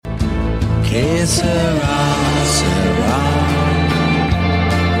Que sera, sera.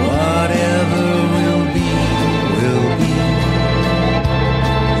 Whatever will be, will be.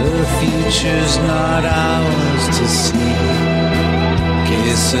 The future's not ours to see.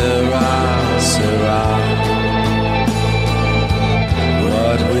 Que sera, sera.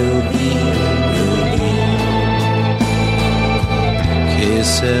 What will be, will be. Que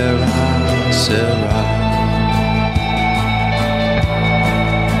sera, sera.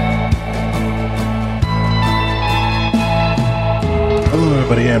 Hello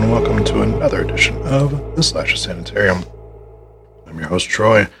everybody and welcome to another edition of the Slasher Sanitarium. I'm your host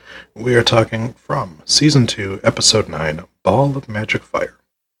Troy. We are talking from Season 2, Episode 9, Ball of Magic Fire.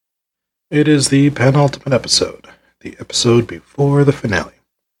 It is the penultimate episode, the episode before the finale.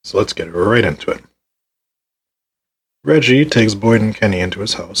 So let's get right into it. Reggie takes Boyd and Kenny into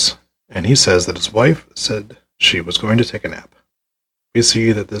his house, and he says that his wife said she was going to take a nap. We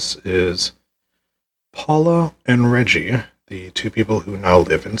see that this is Paula and Reggie, the two people who now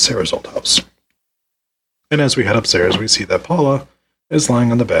live in Sarah's old house. And as we head upstairs, we see that Paula is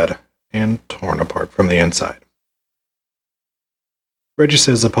lying on the bed and torn apart from the inside. Reggie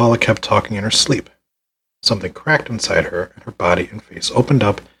says that Paula kept talking in her sleep. Something cracked inside her, and her body and face opened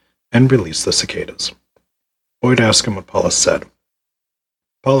up and released the cicadas. Boyd asks him what Paula said.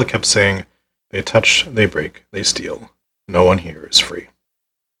 Paula kept saying, "They touch, they break, they steal. No one here is free."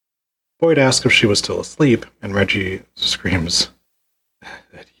 Boyd asks if she was still asleep, and Reggie screams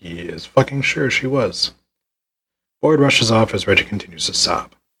that he is fucking sure she was. Boyd rushes off as Reggie continues to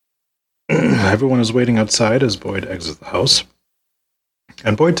sob. Everyone is waiting outside as Boyd exits the house,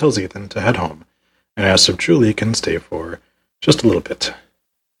 and Boyd tells Ethan to head home and asks if Julie can stay for just a little bit.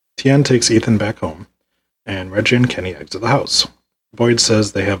 Tien takes Ethan back home, and Reggie and Kenny exit the house. Boyd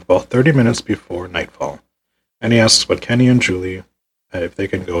says they have about 30 minutes before nightfall, and he asks what Kenny and Julie if they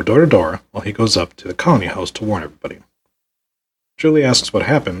can go door to door while he goes up to the colony house to warn everybody. Julie asks what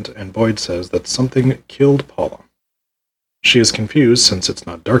happened, and Boyd says that something killed Paula. She is confused since it's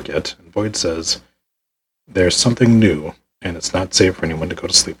not dark yet, and Boyd says there's something new, and it's not safe for anyone to go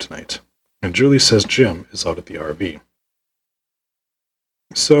to sleep tonight. And Julie says Jim is out at the RV.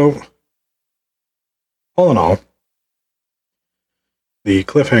 So, all in all, the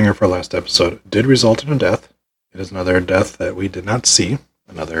cliffhanger for last episode did result in a death. It is another death that we did not see,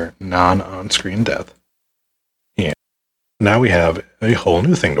 another non-on-screen death. And now we have a whole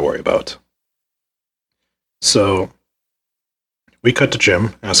new thing to worry about. So, we cut to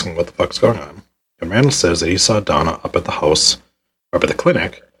Jim, asking what the fuck's going on. And Randall says that he saw Donna up at the house, up at the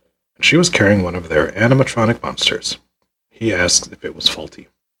clinic, and she was carrying one of their animatronic monsters. He asks if it was faulty.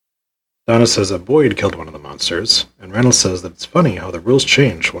 Donna says that Boyd killed one of the monsters, and Randall says that it's funny how the rules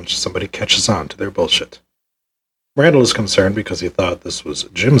change once somebody catches on to their bullshit. Randall is concerned because he thought this was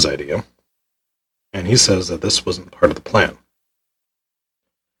Jim's idea, and he says that this wasn't part of the plan.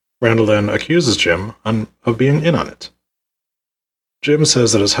 Randall then accuses Jim of being in on it. Jim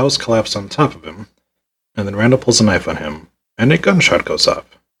says that his house collapsed on top of him, and then Randall pulls a knife on him, and a gunshot goes off,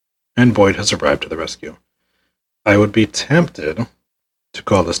 and Boyd has arrived to the rescue. I would be tempted to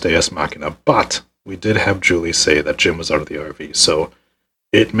call this Deus Machina, but we did have Julie say that Jim was out of the RV, so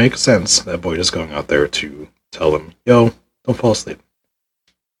it makes sense that Boyd is going out there to tell him, yo, don't fall asleep.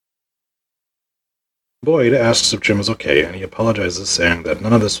 Boyd asks if Jim is okay, and he apologizes, saying that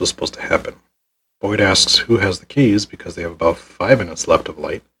none of this was supposed to happen. Boyd asks who has the keys, because they have about 5 minutes left of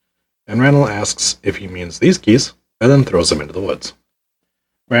light, and Randall asks if he means these keys, and then throws them into the woods.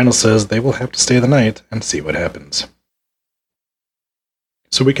 Randall says they will have to stay the night and see what happens.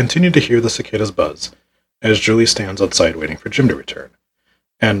 So we continue to hear the cicadas buzz, as Julie stands outside waiting for Jim to return.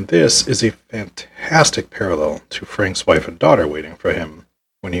 And this is a fantastic parallel to Frank's wife and daughter waiting for him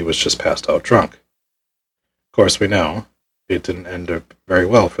when he was just passed out drunk. Of course, we know it didn't end up very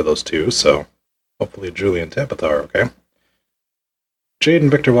well for those two, so hopefully Julie and Tabitha are okay. Jade and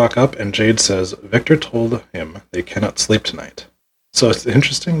Victor walk up, and Jade says Victor told him they cannot sleep tonight. So it's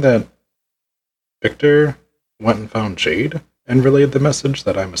interesting that Victor went and found Jade and relayed the message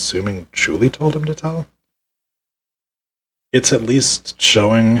that I'm assuming Julie told him to tell. It's at least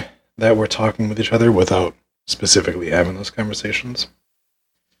showing that we're talking with each other without specifically having those conversations.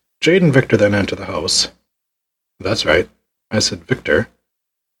 Jade and Victor then enter the house. That's right, I said Victor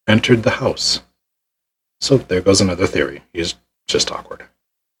entered the house. So there goes another theory. He's just awkward.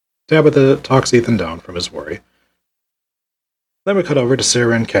 Tabitha talks Ethan down from his worry. Then we cut over to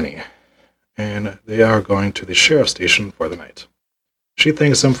Sarah and Kenny, and they are going to the sheriff's station for the night. She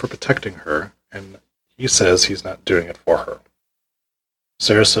thanks him for protecting her, and he says he's not doing it for her.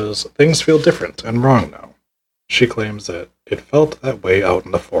 Sarah says things feel different and wrong now. She claims that it felt that way out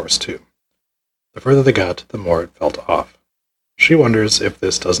in the forest too. The further they got, the more it felt off. She wonders if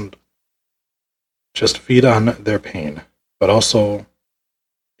this doesn't just feed on their pain, but also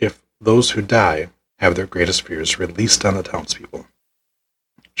if those who die have their greatest fears released on the townspeople.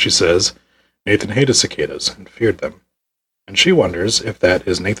 She says Nathan hated cicadas and feared them, and she wonders if that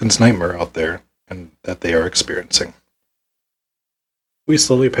is Nathan's nightmare out there and that they are experiencing. We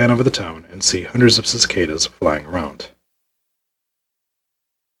slowly pan over the town and see hundreds of cicadas flying around.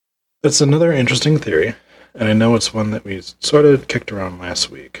 That's another interesting theory, and I know it's one that we sort of kicked around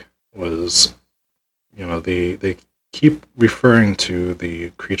last week, was, they keep referring to the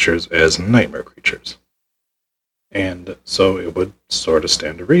creatures as nightmare creatures. And so it would sort of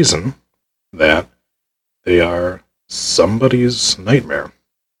stand to reason that they are somebody's nightmare.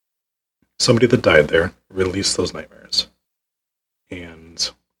 Somebody that died there released those nightmares.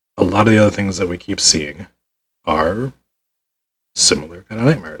 And a lot of the other things that we keep seeing are similar kind of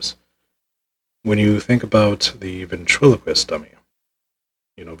nightmares. When you think about the ventriloquist dummy,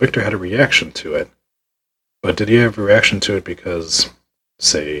 Victor had a reaction to it, but did he have a reaction to it because,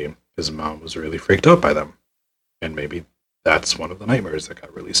 say, his mom was really freaked out by them? And maybe that's one of the nightmares that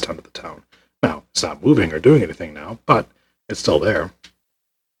got released onto the town. Now, it's not moving or doing anything now, but it's still there.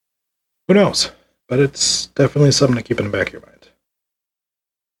 Who knows? But it's definitely something to keep in the back of your mind.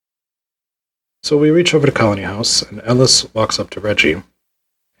 So we reach over to Colony House, and Ellis walks up to Reggie,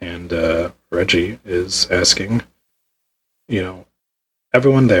 and Reggie is asking,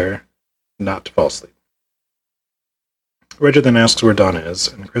 everyone there not to fall asleep. Reggie then asks where Donna is,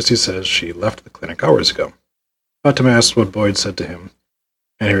 and Christy says she left the clinic hours ago. Fatima asks what Boyd said to him,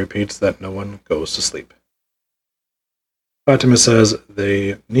 and he repeats that no one goes to sleep. Fatima says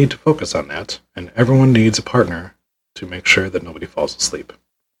they need to focus on that, and everyone needs a partner to make sure that nobody falls asleep.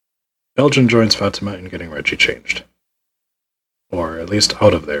 Elgin joins Fatima in getting Reggie changed. Or at least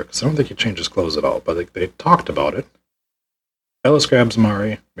out of there, because I don't think he changed his clothes at all, but they talked about it. Ellis grabs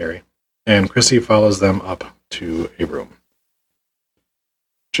Mary, and Chrissy follows them up to a room.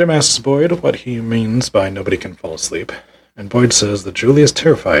 Jim asks Boyd what he means by nobody can fall asleep, and Boyd says that Julie is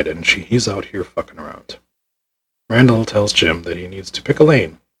terrified and he's out here fucking around. Randall tells Jim that he needs to pick a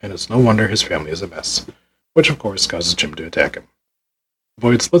lane, and it's no wonder his family is a mess, which of course causes Jim to attack him.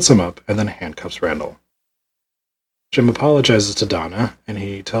 Boyd splits him up and then handcuffs Randall. Jim apologizes to Donna, and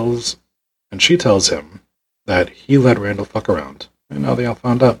she tells him that he let Randall fuck around, and now they all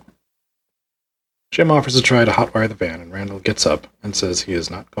found out. Jim offers to try to hotwire the van, and Randall gets up and says he is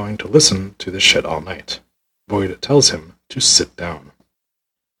not going to listen to this shit all night. Boyd tells him to sit down.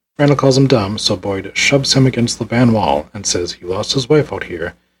 Randall calls him dumb, so Boyd shoves him against the van wall and says he lost his wife out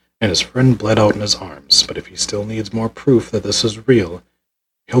here, and his friend bled out in his arms, but if he still needs more proof that this is real,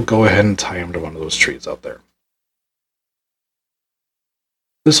 he'll go ahead and tie him to one of those trees out there.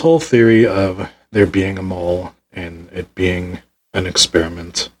 This whole theory of there being a mole and it being an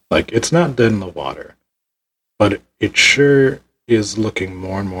experiment, it's not dead in the water, but it sure is looking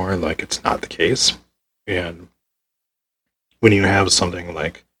more and more like it's not the case. And when you have something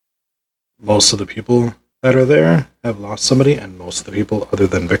like most of the people that are there have lost somebody, and most of the people other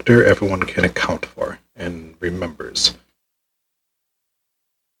than Victor, everyone can account for and remembers.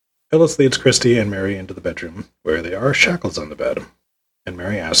 Ellis leads Christy and Mary into the bedroom, where there are shackles on the bed, and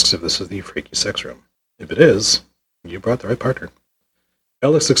Mary asks if this is the freaky sex room. If it is, you brought the right partner.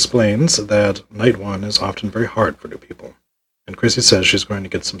 Ellis explains that night one is often very hard for new people, and Christy says she's going to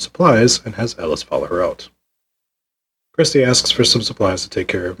get some supplies and has Ellis follow her out. Christy asks for some supplies to take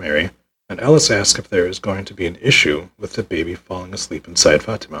care of Mary, and Ellis asks if there is going to be an issue with the baby falling asleep inside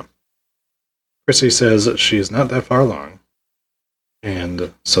Fatima. Christy says she is not that far along,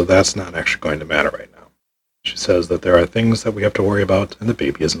 and so that's not actually going to matter right now. She says that there are things that we have to worry about, and the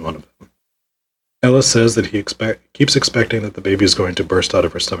baby isn't one of them. Ellis says that he keeps expecting that the baby is going to burst out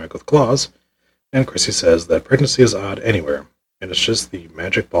of her stomach with claws, and Chrissy says that pregnancy is odd anywhere, and it's just the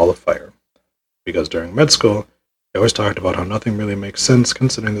magic ball of fire. Because during med school, they always talked about how nothing really makes sense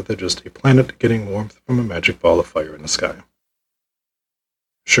considering that they're just a planet getting warmth from a magic ball of fire in the sky.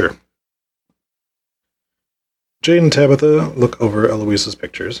 Sure. Jade and Tabitha look over Eloise's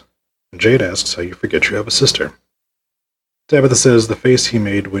pictures, and Jade asks how you forget you have a sister. Tabitha says the face he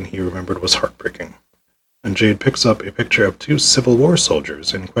made when he remembered was heartbreaking, and Jade picks up a picture of two Civil War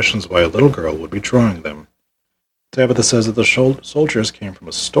soldiers and questions why a little girl would be drawing them. Tabitha says that the soldiers came from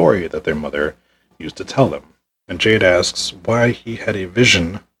a story that their mother used to tell them, and Jade asks why he had a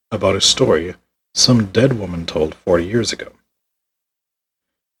vision about a story some dead woman told 40 years ago.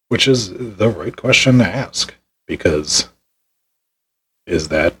 Which is the right question to ask, because does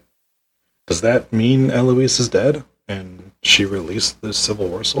that mean Eloise is dead? And she released the Civil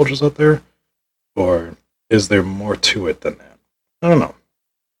War soldiers out there? Or is there more to it than that? I don't know.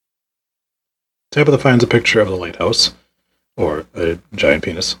 Tabitha finds a picture of the lighthouse, or a giant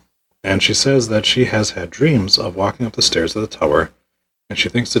penis, and she says that she has had dreams of walking up the stairs of the tower, and she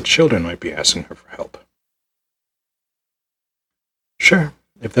thinks that children might be asking her for help. Sure,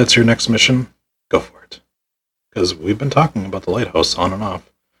 if that's your next mission, go for it. Because we've been talking about the lighthouse on and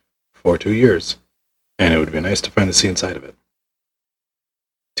off for 2 years, and it would be nice to finally see inside of it.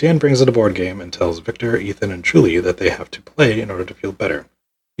 Tien brings out a board game and tells Victor, Ethan, and Julie that they have to play in order to feel better.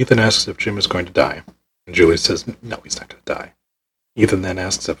 Ethan asks if Jim is going to die, and Julie says no, he's not going to die. Ethan then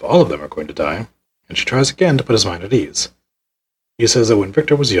asks if all of them are going to die, and she tries again to put his mind at ease. He says that when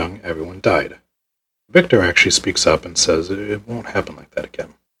Victor was young, everyone died. Victor actually speaks up and says it won't happen like that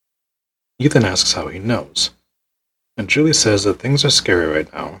again. Ethan asks how he knows, and Julie says that things are scary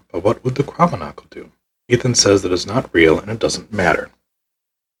right now, but what would the Kramonacle do? Ethan says that it's not real and it doesn't matter.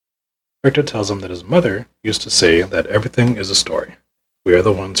 Victor tells him that his mother used to say that everything is a story. We are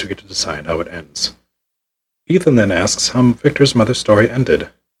the ones who get to decide how it ends. Ethan then asks how Victor's mother's story ended.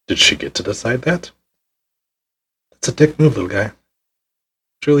 Did she get to decide that? That's a dick move, little guy.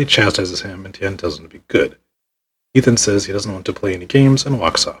 Julie chastises him, and Tien tells him to be good. Ethan says he doesn't want to play any games and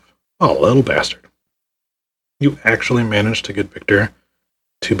walks off. Oh, little bastard. You actually managed to get Victor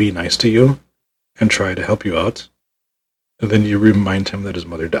to be nice to you and try to help you out, and then you remind him that his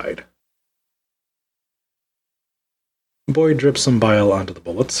mother died. Boyd drips some bile onto the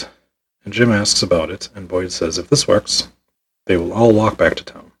bullets, and Jim asks about it, and Boyd says if this works, they will all walk back to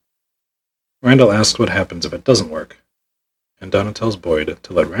town. Randall asks what happens if it doesn't work, and Donna tells Boyd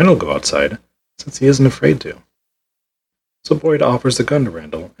to let Randall go outside, since he isn't afraid to. So Boyd offers the gun to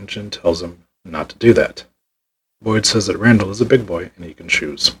Randall, and Jim tells him not to do that. Boyd says that Randall is a big boy, and he can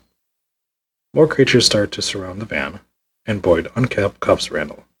choose. More creatures start to surround the van, and Boyd uncuffs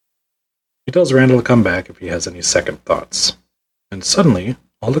Randall. He tells Randall to come back if he has any second thoughts. And suddenly,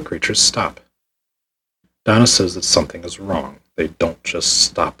 all the creatures stop. Donna says that something is wrong. They don't just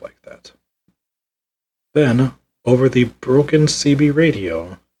stop like that. Then, over the broken CB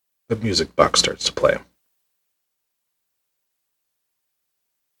radio, the music box starts to play.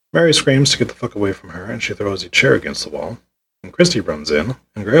 Mary screams to get the fuck away from her, and she throws a chair against the wall. And Christy runs in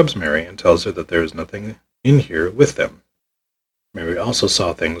and grabs Mary and tells her that there is nothing in here with them. Mary also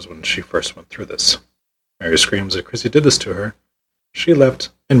saw things when she first went through this. Mary screams that Chrissy did this to her. She left,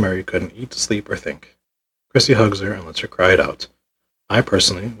 and Mary couldn't eat, sleep, or think. Chrissy hugs her and lets her cry it out. I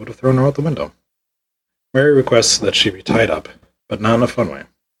personally would have thrown her out the window. Mary requests that she be tied up, but not in a fun way.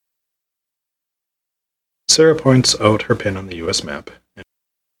 Sarah points out her pin on the U.S. map, and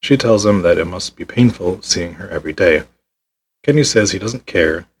she tells him that it must be painful seeing her every day. Kenny says he doesn't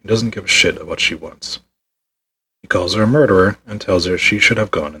care, he doesn't give a shit of what she wants. He calls her a murderer and tells her she should have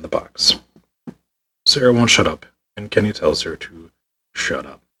gone in the box. Sarah won't shut up, and Kenny tells her to shut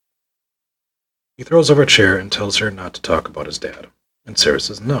up. He throws over a chair and tells her not to talk about his dad, and Sarah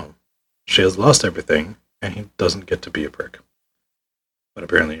says no. She has lost everything, and he doesn't get to be a prick. But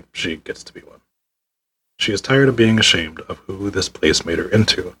apparently she gets to be one. She is tired of being ashamed of who this place made her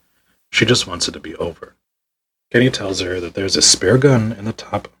into. She just wants it to be over. Kenny tells her that there's a spare gun in the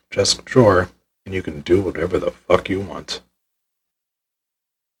top desk drawer, and you can do whatever the fuck you want.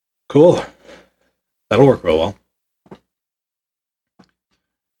 Cool. That'll work real well.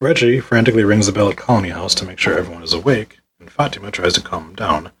 Reggie frantically rings the bell at Colony House to make sure everyone is awake, and Fatima tries to calm him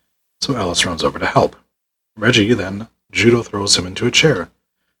down, so Alice runs over to help. Reggie then judo throws him into a chair,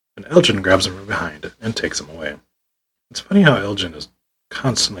 and Elgin grabs him from behind and takes him away. It's funny how Elgin is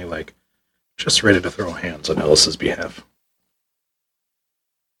constantly, just ready to throw hands on Alice's behalf.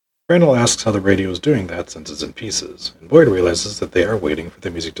 Randall asks how the radio is doing that since it's in pieces, and Boyd realizes that they are waiting for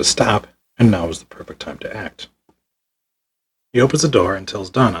the music to stop, and now is the perfect time to act. He opens the door and tells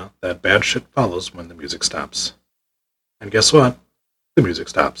Donna that bad shit follows when the music stops. And guess what? The music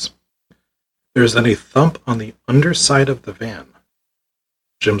stops. There is then a thump on the underside of the van.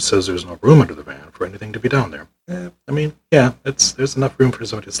 Jim says there's no room under the van for anything to be down there. There's enough room for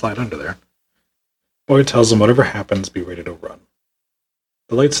somebody to slide under there. Boyd tells him whatever happens, be ready to run.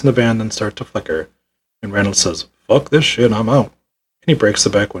 The lights in the van then start to flicker, and Randall says, fuck this shit, I'm out. And he breaks the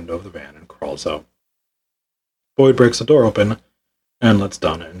back window of the van and crawls out. Boyd breaks the door open and lets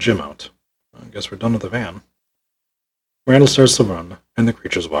Donna and Jim out. I guess we're done with the van. Randall starts to run, and the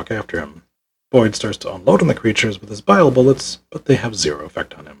creatures walk after him. Boyd starts to unload on the creatures with his bile bullets, but they have zero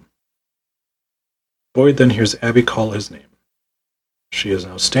effect on him. Boyd then hears Abby call his name. She is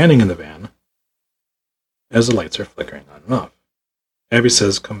now standing in the van as the lights are flickering on and off. Abby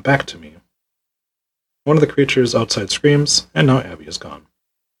says, come back to me. One of the creatures outside screams, and now Abby is gone.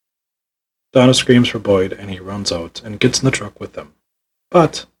 Donna screams for Boyd, and he runs out and gets in the truck with them.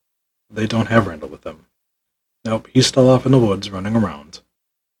 But they don't have Randall with them. Nope, he's still off in the woods running around.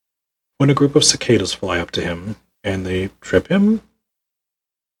 When a group of cicadas fly up to him, and they trip him,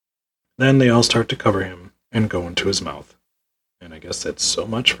 then they all start to cover him and go into his mouth. And I guess that's so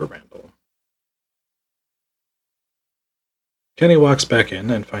much for Randall. Kenny walks back in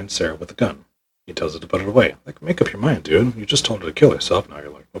and finds Sarah with a gun. He tells her to put it away. Like, make up your mind, dude. You just told her to kill herself. Now you're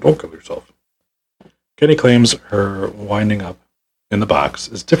like, well, don't kill yourself. Kenny claims her winding up in the box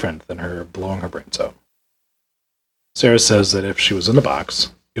is different than her blowing her brains out. Sarah says that if she was in the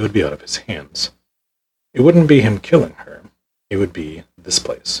box, it would be out of his hands. It wouldn't be him killing her. It would be this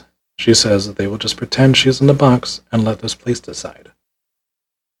place. She says that they will just pretend she's in the box and let this place decide.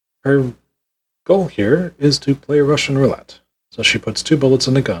 Her goal here is to play Russian roulette. So she puts 2 bullets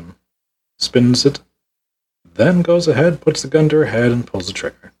in the gun, spins it, then goes ahead, puts the gun to her head, and pulls the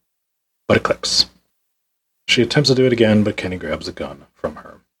trigger. But it clicks. She attempts to do it again, but Kenny grabs the gun from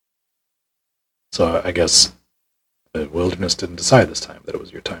her. So I guess the wilderness didn't decide this time that it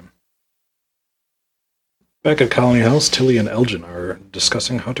was your time. Back at Colony House, Tilly and Elgin are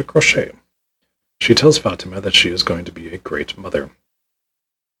discussing how to crochet. She tells Fatima that she is going to be a great mother.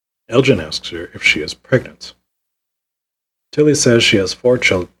 Elgin asks her if she is pregnant. Tilly says she has 4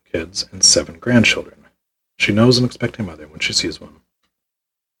 kids and 7 grandchildren. She knows an expecting mother when she sees one.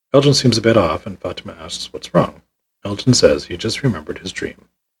 Elgin seems a bit off, and Fatima asks what's wrong. Elgin says he just remembered his dream.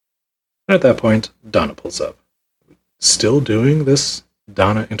 And at that point, Donna pulls up. Still doing this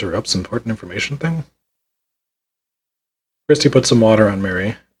Donna interrupts important information thing? Christy puts some water on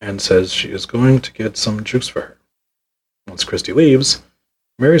Mary and says she is going to get some juice for her. Once Christy leaves,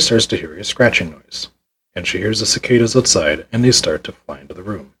 Mary starts to hear a scratching noise, and she hears the cicadas outside, and they start to fly into the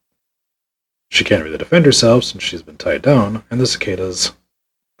room. She can't really defend herself since she's been tied down, and the cicadas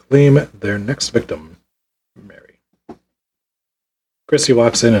claim their next victim, Mary. Christy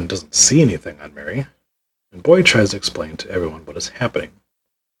walks in and doesn't see anything on Mary, and Boyd tries to explain to everyone what is happening.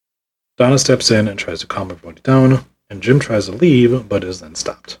 Donna steps in and tries to calm everybody down, and Jim tries to leave, but is then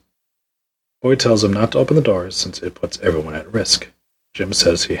stopped. Boyd tells him not to open the doors since it puts everyone at risk. Jim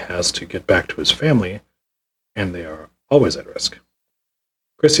says he has to get back to his family, and they are always at risk.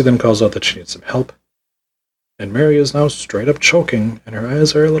 Christy then calls out that she needs some help, and Mary is now straight up choking, and her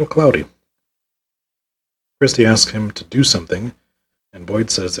eyes are a little cloudy. Christy asks him to do something, and Boyd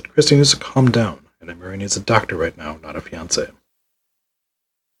says that Christy needs to calm down, and that Mary needs a doctor right now, not a fiancé.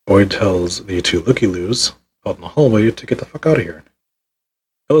 Boyd tells the 2 looky-loos out in the hallway to get the fuck out of here.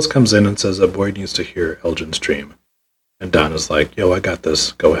 Ellis comes in and says that Boyd needs to hear Elgin's dream, and Donna's like, yo, I got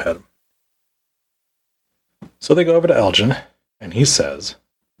this, go ahead. So they go over to Elgin, and he says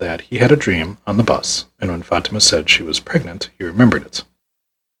that he had a dream on the bus, and when Fatima said she was pregnant, he remembered it.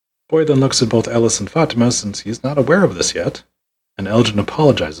 Boyd then looks at both Ellis and Fatima since he's not aware of this yet, and Elgin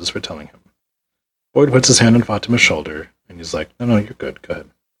apologizes for telling him. Boyd puts his hand on Fatima's shoulder, and he's like, no, you're good, go ahead.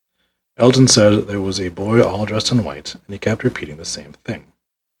 Elgin said there was a boy all dressed in white, and he kept repeating the same thing.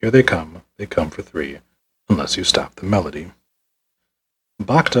 Here they come for 3, unless you stop the melody.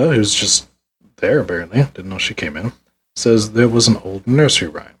 Bhakta, who's just there apparently, didn't know she came in, says there was an old nursery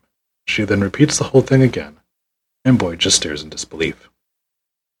rhyme. She then repeats the whole thing again, and Boyd just stares in disbelief.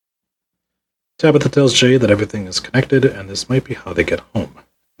 Tabitha tells Jay that everything is connected, and this might be how they get home.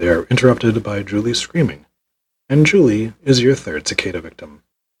 They are interrupted by Julie screaming, and Julie is your 3rd cicada victim.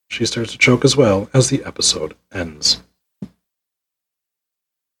 She starts to choke as well as the episode ends.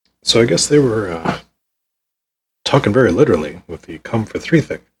 So I guess they were talking very literally with the come for 3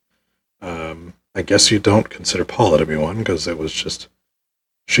 thing. I guess you don't consider Paula to be one, because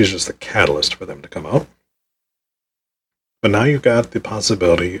she's just the catalyst for them to come out. But now you've got the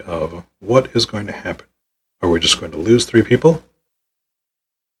possibility of what is going to happen. Are we just going to lose 3 people?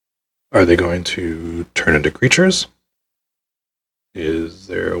 Are they going to turn into creatures? Is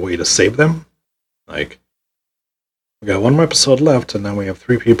there a way to save them? Like, we got 1 more episode left, and now we have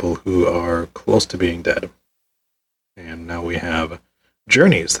 3 people who are close to being dead. And now we have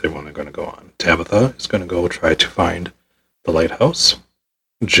journeys that everyone are going to go on. Tabitha is going to go try to find the lighthouse.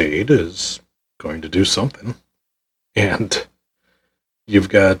 Jade is going to do something. And you've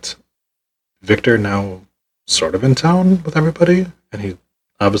got Victor now sort of in town with everybody, and he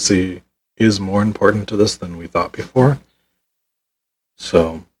obviously is more important to this than we thought before.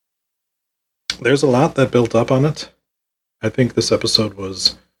 So there's a lot that built up on it. I think this episode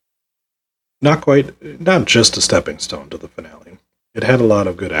was not just a stepping stone to the finale. It had a lot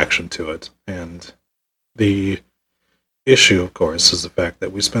of good action to it, and the issue, of course, is the fact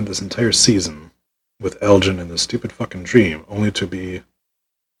that we spent this entire season with Elgin and this stupid fucking dream, only to be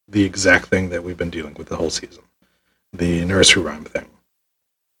the exact thing that we've been dealing with the whole season. The nursery rhyme thing.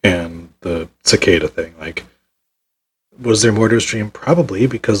 And the cicada thing. Like, was there more to his dream? Probably,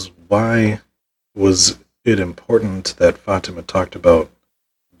 because why was it important that Fatima talked about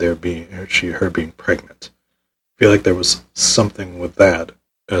her being pregnant? I feel like there was something with that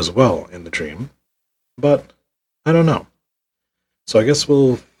as well in the dream. But I don't know. So I guess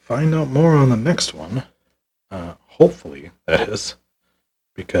we'll find out more on the next one. Hopefully, that is.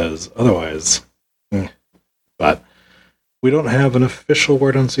 Because otherwise... But we don't have an official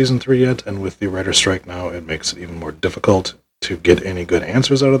word on Season 3 yet, and with the writer's strike now, it makes it even more difficult to get any good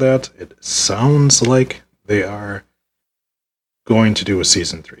answers out of that. It sounds like they are going to do a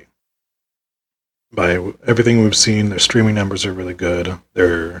Season 3. By everything we've seen, their streaming numbers are really good.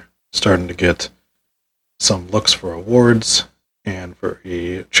 They're starting to get some looks for awards, and for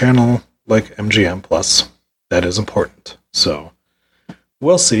a channel like MGM Plus, that is important. So,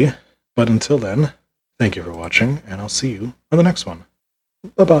 we'll see. But until then, thank you for watching, and I'll see you on the next one.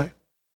 Bye-bye.